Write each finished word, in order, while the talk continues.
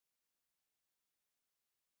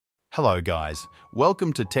Hello guys,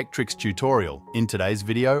 welcome to Tech Tricks tutorial. In today's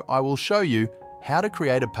video, I will show you how to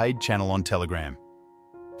create a paid channel on Telegram.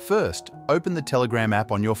 First, open the Telegram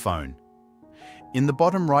app on your phone. In the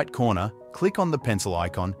bottom right corner, click on the pencil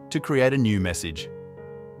icon to create a new message.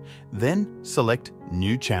 Then select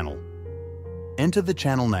New Channel. Enter the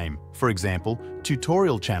channel name, for example,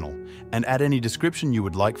 Tutorial Channel, and add any description you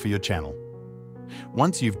would like for your channel.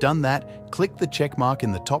 Once you've done that, click the check mark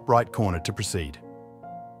in the top right corner to proceed.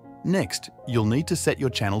 Next, you'll need to set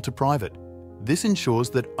your channel to private. This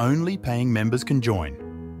ensures that only paying members can join.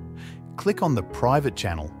 Click on the private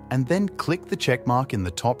channel and then click the check mark in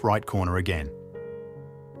the top right corner again.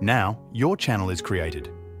 Now, your channel is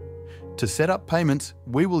created. To set up payments,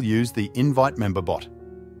 we will use the Invite Member bot.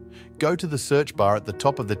 Go to the search bar at the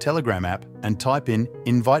top of the Telegram app and type in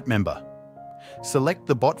Invite Member. Select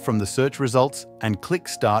the bot from the search results and click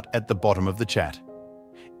Start at the bottom of the chat.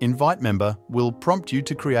 Invite Member will prompt you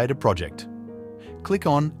to create a project. Click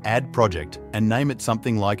on Add Project and name it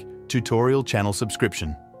something like Tutorial Channel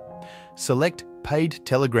Subscription. Select Paid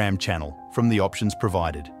Telegram Channel from the options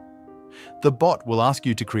provided. The bot will ask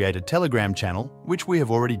you to create a Telegram channel, which we have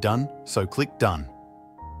already done, so click Done.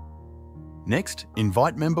 Next,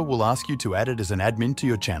 Invite Member will ask you to add it as an admin to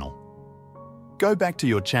your channel. Go back to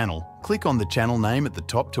your channel, click on the channel name at the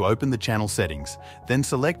top to open the channel settings, then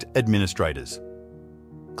select Administrators.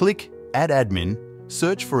 Click Add Admin,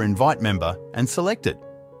 search for Invite Member and select it.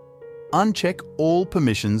 Uncheck all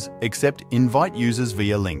permissions except Invite Users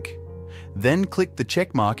via link. Then click the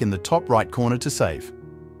check mark in the top right corner to save.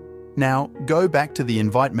 Now go back to the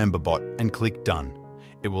Invite Member bot and click Done.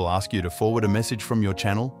 It will ask you to forward a message from your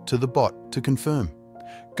channel to the bot to confirm.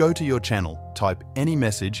 Go to your channel, type any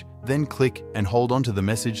message, then click and hold on to the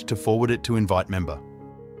message to forward it to Invite Member.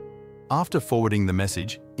 After forwarding the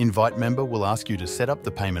message, Invite Member will ask you to set up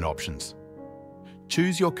the payment options.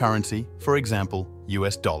 Choose your currency, for example,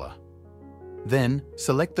 US dollar. Then,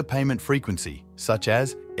 select the payment frequency, such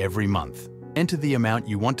as every month. Enter the amount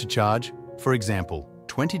you want to charge, for example,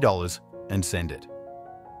 $20, and send it.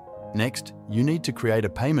 Next, you need to create a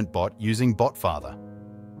payment bot using BotFather.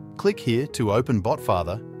 Click here to open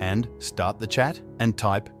BotFather and start the chat and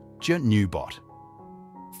type New Bot.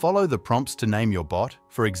 Follow the prompts to name your bot,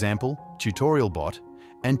 for example, Tutorial Bot,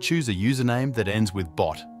 and choose a username that ends with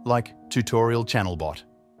bot, like Tutorial Channel Bot.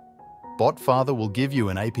 BotFather will give you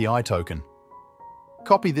an API token.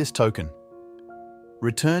 Copy this token.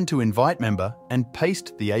 Return to Invite Member and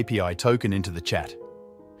paste the API token into the chat.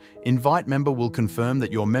 Invite Member will confirm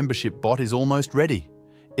that your membership bot is almost ready.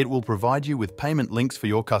 It will provide you with payment links for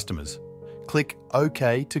your customers. Click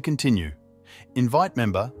OK to continue. Invite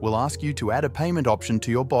Member will ask you to add a payment option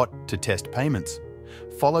to your bot to test payments.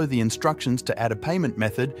 Follow the instructions to add a payment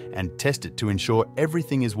method and test it to ensure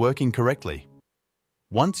everything is working correctly.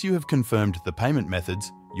 Once you have confirmed the payment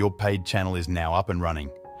methods, your paid channel is now up and running.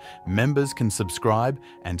 Members can subscribe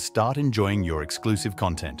and start enjoying your exclusive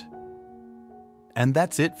content. And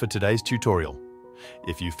that's it for today's tutorial.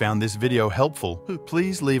 If you found this video helpful,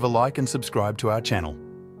 please leave a like and subscribe to our channel.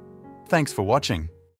 Thanks for watching.